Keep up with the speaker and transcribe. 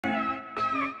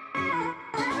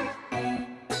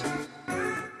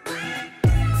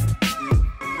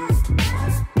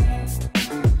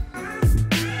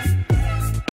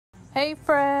Hey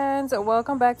friends,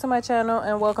 welcome back to my channel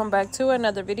and welcome back to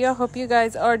another video. Hope you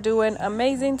guys are doing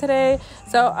amazing today.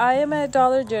 So I am at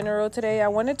Dollar General today. I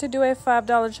wanted to do a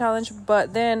 $5 challenge,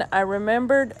 but then I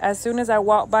remembered as soon as I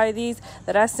walked by these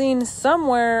that I seen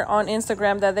somewhere on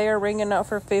Instagram that they are ringing up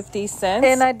for 50 cents,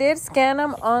 and I did scan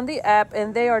them on the app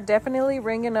and they are definitely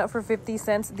ringing up for 50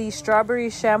 cents. The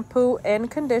strawberry shampoo and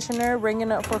conditioner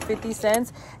ringing up for 50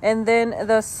 cents, and then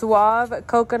the Suave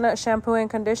coconut shampoo and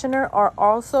conditioner are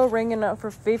also ringing up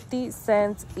for 50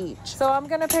 cents each. So I'm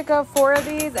gonna pick up 4 of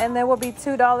these and there will be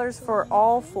 $2 for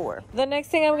all 4. The next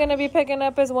thing I'm gonna be picking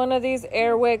up is one of these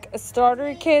Airwick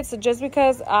starter kits just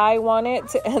because I want it.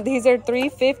 These are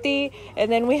 $3.50, and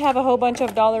then we have a whole bunch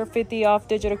of $1.50 off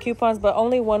digital coupons, but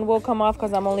only one will come off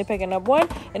because I'm only picking up one,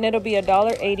 and it'll be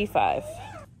 $1.85.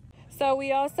 So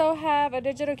we also have a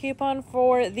digital coupon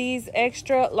for these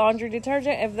extra laundry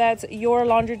detergent. If that's your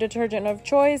laundry detergent of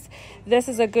choice, this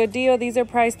is a good deal. These are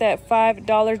priced at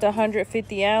 $5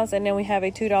 150 ounce, and then we have a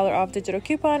 $2 off digital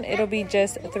coupon. It'll be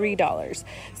just $3.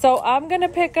 So I'm gonna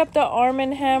pick up the Arm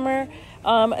 & Hammer.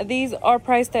 These are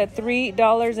priced at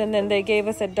 $3, and then they gave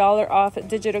us a $1 off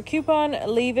digital coupon,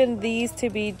 leaving these to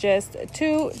be just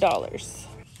 $2.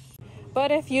 But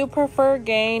if you prefer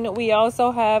Gain, we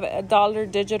also have $1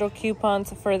 digital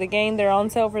coupons for the Gain. They're on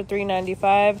sale for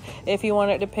 $3.95 if you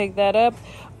wanted to pick that up.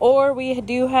 Or we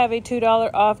do have a $2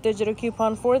 off digital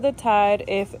coupon for the Tide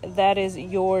if that is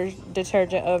your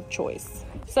detergent of choice.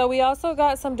 So we also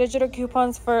got some digital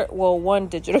coupons for, well, one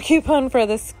digital coupon for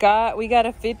the Scott. We got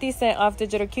a 50-cent off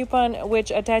digital coupon,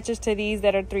 which attaches to these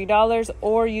that are $3,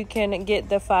 or you can get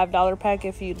the $5 pack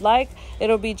if you'd like.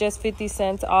 It'll be just 50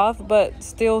 cents off, but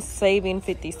still saving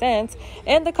 50 cents.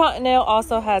 And the Continental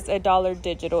also has a $1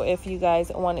 digital if you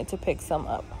guys wanted to pick some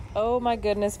up. Oh my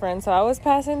goodness, friends. So I was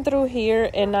passing through here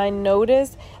and I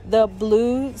noticed the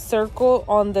blue circle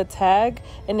on the tag.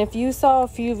 And if you saw a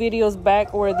few videos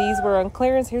back where these were on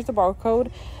clearance, here's the barcode.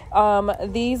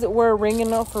 These were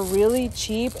ringing up for really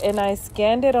cheap, and I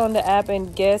scanned it on the app,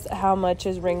 and guess how much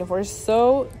is ringing for?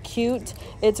 So cute.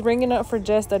 It's ringing up for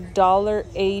just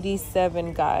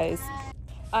 $1.87, guys.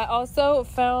 I also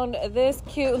found this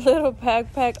cute little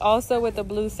backpack also with a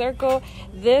blue circle.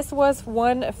 This was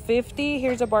 $1.50.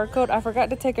 Here's a barcode. I forgot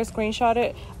to take a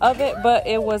screenshot of it, but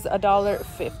it was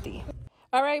 $1.50.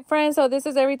 All right, friends, so this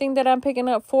is everything that I'm picking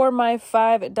up for my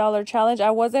 $5 challenge.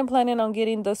 I wasn't planning on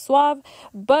getting the Suave,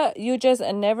 but you just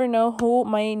never know who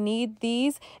might need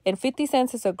these, and 50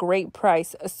 cents is a great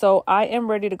price. So I am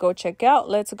ready to go check out.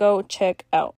 Let's go check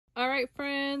out. All right,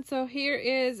 friends, so here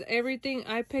is everything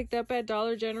I picked up at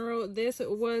Dollar General. This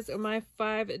was my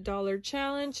 $5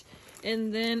 challenge,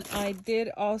 and then I did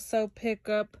also pick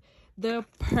up the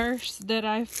purse that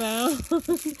I found.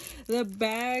 The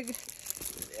bag,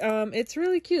 it's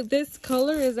really cute. This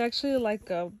color is actually like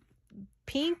a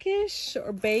pinkish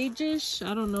or beigeish,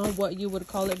 I don't know what you would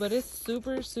call it, but it's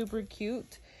super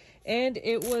cute. And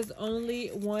it was only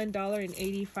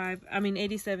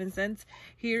 $1.87.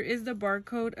 Here is the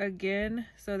barcode again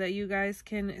so that you guys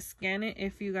can scan it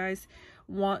if you guys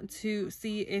want to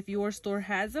see if your store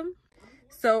has them.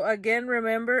 So again,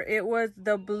 remember, it was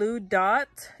the blue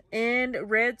dot and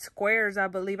red squares, I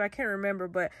believe. I can't remember,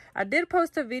 but I did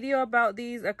post a video about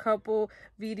these a couple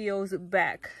videos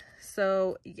back.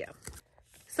 So yeah.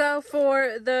 So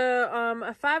for the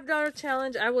 $5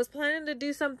 challenge, I was planning to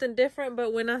do something different,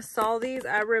 but when I saw these,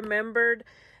 I remembered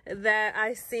that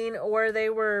I seen where they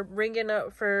were ringing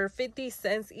up for 50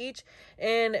 cents each,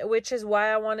 and which is why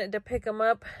I wanted to pick them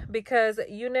up, because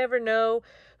you never know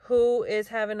who is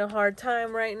having a hard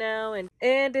time right now and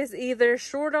is either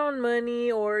short on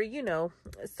money or, you know.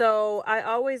 So I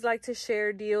always like to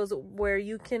share deals where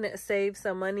you can save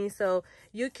some money. So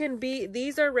you can be,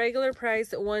 these are regular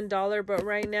price $1, but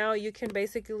right now you can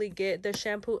basically get the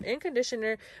shampoo and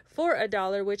conditioner for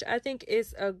 $1, which I think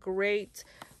is a great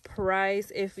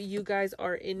price if you guys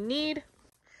are in need.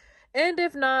 And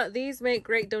if not, these make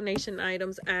great donation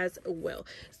items as well.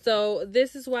 So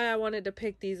this is why I wanted to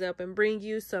pick these up and bring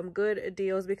you some good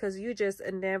deals, because you just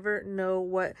never know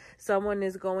what someone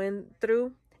is going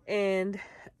through. And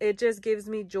it just gives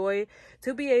me joy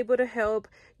to be able to help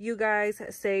you guys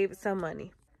save some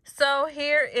money. So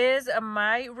here is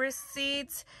my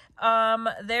receipt.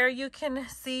 There you can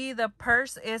see the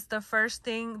purse is the first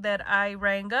thing that I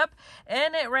rang up,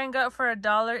 and it rang up for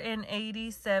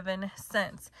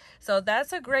 $1.87. So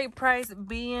that's a great price,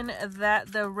 being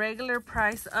that the regular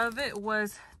price of it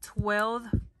was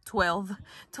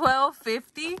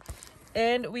 $12.50.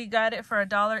 and we got it for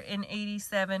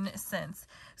 $1.87.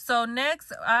 So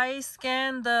next I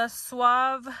scanned the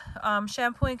Suave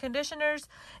shampoo and conditioners,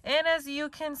 and as you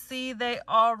can see, they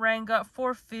all rang up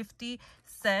for 50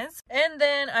 cents. And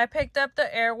then I picked up the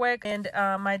Airwick, and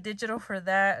my digital for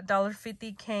that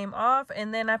 $1.50 came off.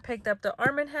 And then I picked up the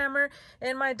Arm & Hammer,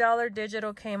 and my dollar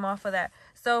digital came off of that.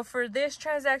 So for this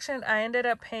transaction, I ended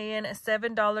up paying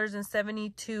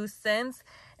 $7.72,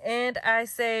 and I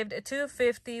saved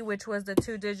 $2.50, which was the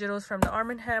 2 digitals from the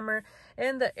Arm & Hammer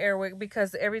and the Airwick,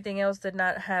 because everything else did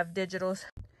not have digitals.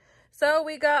 So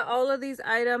we got all of these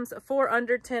items for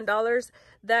under $10.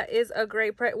 That is a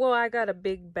great price. Well, I got a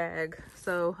big bag,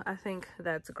 so I think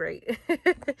that's great.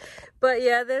 But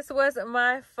yeah, this was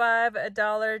my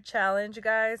 $5 challenge,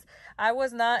 guys. I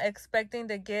was not expecting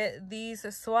to get these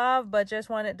Suave, but just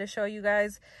wanted to show you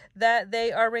guys that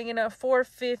they are ringing up for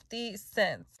 50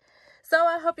 cents. So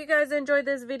I hope you guys enjoyed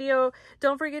this video.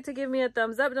 Don't forget to give me a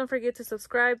thumbs up. Don't forget to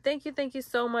subscribe. Thank you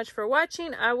so much for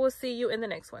watching. I will see you in the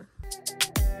next one.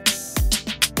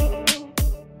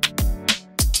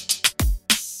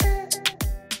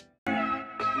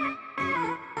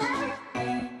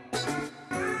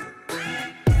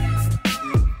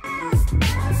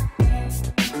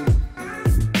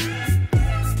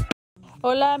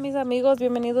 Hola mis amigos,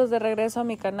 bienvenidos de regreso a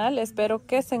mi canal. Espero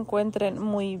que se encuentren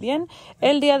muy bien.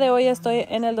 El día de hoy estoy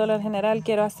en el dólar general.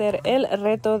 Quiero hacer el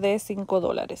reto de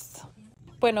 $5.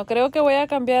 Bueno, creo que voy a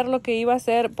cambiar lo que iba a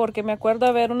hacer, porque me acuerdo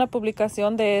de ver una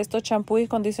publicación de estos champú y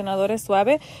condicionadores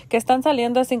suave que están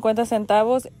saliendo a 50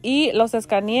 centavos y los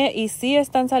escaneé y sí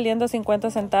están saliendo a 50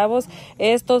 centavos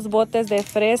estos botes de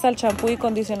fresa, el champú y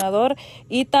condicionador,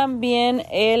 y también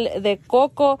el de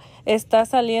coco está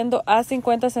saliendo a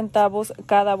 50 centavos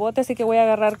cada bote, así que voy a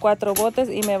agarrar 4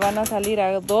 botes y me van a salir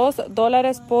a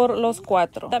 $2 por los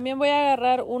 4. También voy a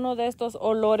agarrar uno de estos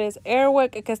olores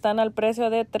Airwick que están al precio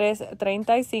de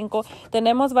 $3.35.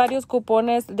 Tenemos varios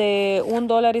cupones de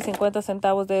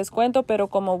 $1.50 de descuento, pero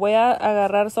como voy a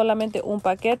agarrar solamente un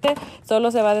paquete,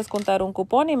 solo se va a descontar un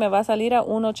cupón y me va a salir a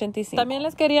 $1.85. También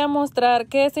les quería mostrar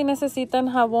que si necesitan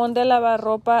jabón de lavar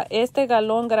ropa, este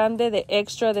galón grande de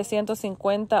extra de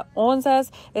 150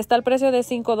 onzas está al precio de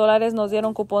 $5. Nos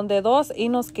dieron cupón de 2 y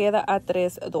nos queda a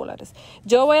 $3.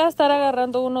 Yo voy a estar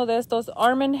agarrando uno de estos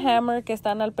Arm & Hammer que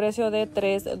están al precio de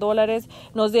 $3.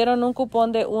 Nos dieron un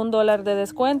cupón de $1 de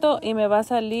descuento y me va a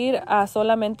salir a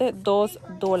solamente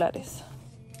 $2.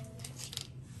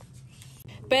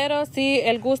 Pero si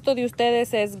el gusto de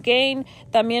ustedes es Gain,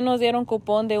 también nos dieron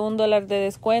cupón de $1 de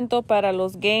descuento para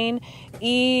los Gain,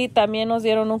 y también nos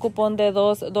dieron un cupón de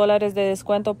 $2 de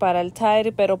descuento para el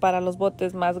Tide, pero para los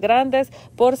botes más grandes,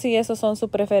 por si esos son su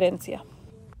preferencia.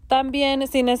 También,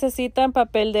 si necesitan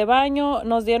papel de baño,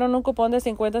 nos dieron un cupón de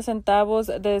 50 centavos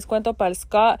de descuento para el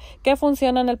Scott, que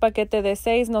funciona en el paquete de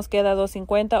 6, nos queda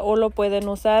 $2.50, o lo pueden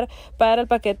usar para el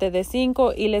paquete de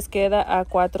 5 y les queda a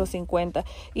 $4.50.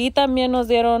 Y también nos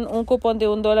dieron un cupón de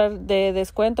 $1 de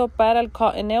descuento para el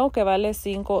Cottonelle, que vale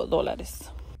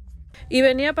 $5. Y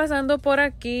venía pasando por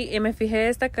aquí y me fijé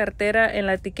esta cartera. En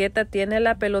la etiqueta tiene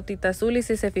la pelotita azul, y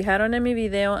si se fijaron en mi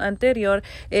video anterior,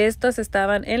 estos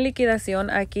estaban en liquidación.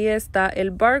 Aquí está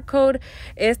el barcode.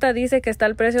 Esta dice que está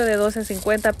al precio de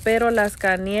 $12.50, pero la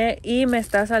escaneé y me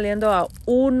está saliendo a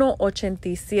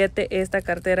 $1.87 esta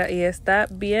cartera, y está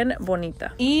bien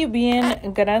bonita y bien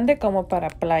grande como para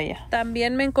playa.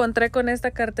 También me encontré con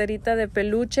esta carterita de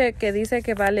peluche que dice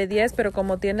que vale $10, pero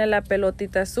como tiene la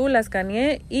pelotita azul, la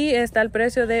escaneé y está al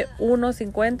precio de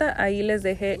 $1.50. Ahí les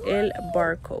dejé el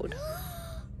barcode.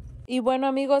 Y bueno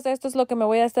amigos, esto es lo que me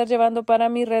voy a estar llevando para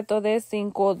mi reto de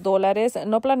 $5.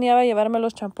 No planeaba llevarme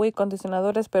los champú y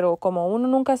condicionadores, pero como uno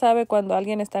nunca sabe cuando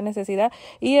alguien está en necesidad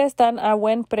y están a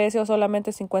buen precio,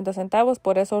 solamente 50 centavos,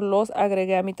 por eso los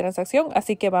agregué a mi transacción,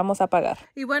 así que vamos a pagar.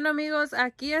 Y bueno amigos,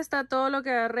 aquí está todo lo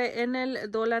que agarré en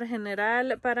el dólar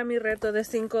general para mi reto de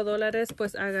 $5.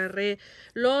 Pues agarré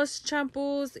los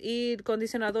champús y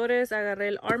condicionadores, agarré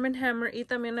el Arm & Hammer y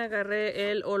también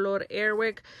agarré el olor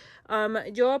Airwick.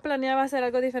 Yo planeaba hacer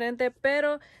algo diferente,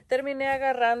 pero terminé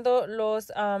agarrando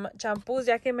los champús,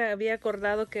 ya que me había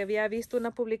acordado que había visto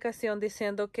una publicación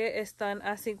diciendo que están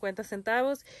a 50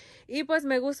 centavos. Y pues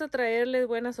me gusta traerles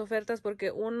buenas ofertas,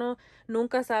 porque uno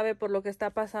nunca sabe por lo que está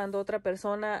pasando otra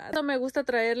persona. Me gusta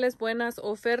traerles buenas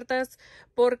ofertas,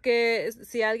 porque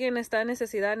si alguien está en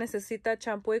necesidad, necesita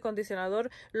champú y condicionador,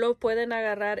 lo pueden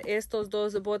agarrar estos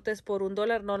 2 botes por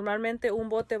 $1. Normalmente un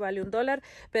bote vale $1,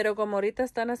 pero como ahorita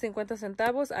están a 50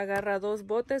 centavos, agarra 2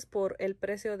 botes por el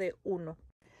precio de 1.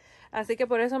 así que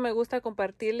por eso me gusta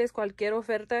compartirles cualquier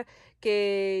oferta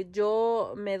que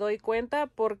yo me doy cuenta,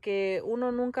 porque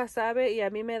uno nunca sabe y a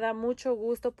mí me da mucho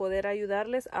gusto poder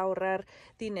ayudarles a ahorrar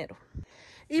dinero.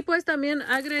 Y pues también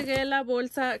agregué la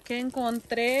bolsa que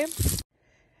encontré.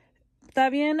 Está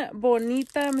bien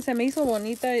bonita, se me hizo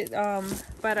bonita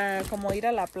para como ir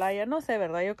a la playa, no sé,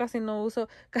 ¿verdad? Yo casi no uso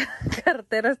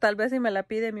carteras, tal vez si me la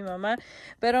pide mi mamá,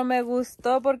 pero me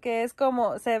gustó porque es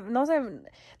como, no sé,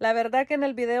 la verdad que en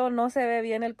el video no se ve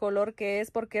bien el color que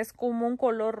es, porque es como un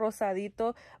color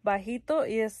rosadito, bajito,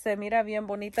 y se mira bien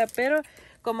bonita, pero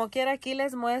como quiera aquí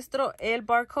les muestro el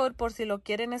barcode por si lo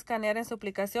quieren escanear en su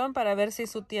aplicación para ver si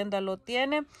su tienda lo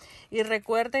tiene. Y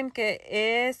recuerden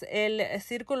que es el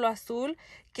círculo azul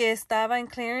que estaba en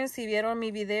clearance. Si vieron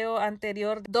mi video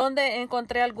anterior donde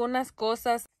encontré algunas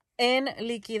cosas en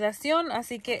liquidación,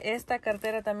 así que esta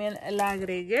cartera también la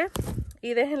agregué.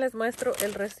 Y déjenles muestro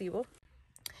el recibo.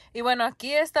 Y bueno,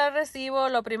 aquí está el recibo.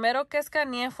 Lo primero que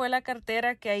escaneé fue la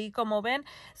cartera, que ahí como ven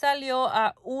salió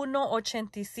a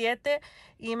 $1.87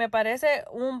 y me parece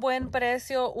un buen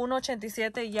precio,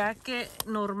 $1.87, ya que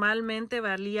normalmente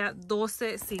valía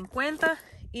 $12.50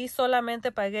 y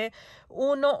solamente pagué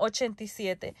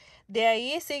 $1.87. De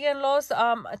ahí siguen los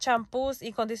champús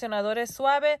y condicionadores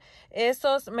suaves.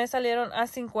 Esos me salieron a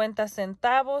 50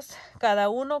 centavos cada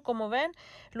uno, como ven.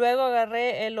 Luego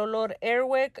agarré el olor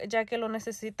Airwick, ya que lo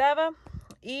necesitaba,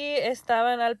 y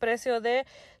estaban al precio de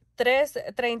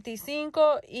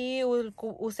 $3.35 y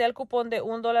usé el cupón de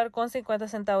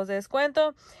 $1.50 de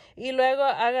descuento. Y luego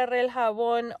agarré el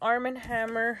jabón Arm &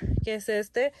 Hammer, que es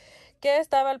este, que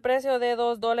estaba al precio de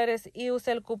 $2 y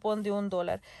usé el cupón de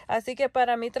 $1. Así que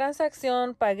para mi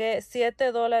transacción pagué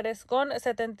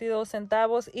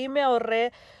 $7.72 y me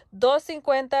ahorré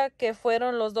 $2.50, que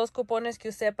fueron los dos cupones que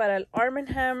usé para el Arm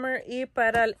 & Hammer y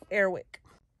para el Airwick.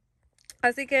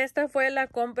 Así que esta fue la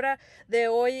compra de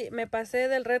hoy. Me pasé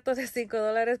del reto de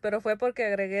 $5, pero fue porque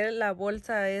agregué la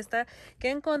bolsa esta que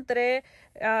encontré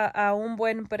a un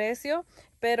buen precio,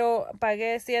 pero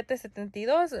pagué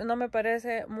 $7.72. No me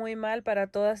parece muy mal para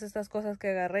todas estas cosas que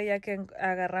agarré, ya que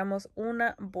agarramos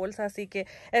una bolsa. Así que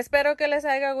espero que les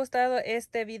haya gustado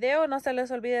este video. No se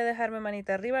les olvide dejarme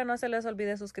manita arriba, no se les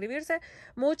olvide suscribirse.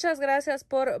 Muchas gracias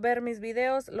por ver mis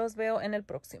videos. Los veo en el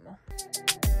próximo.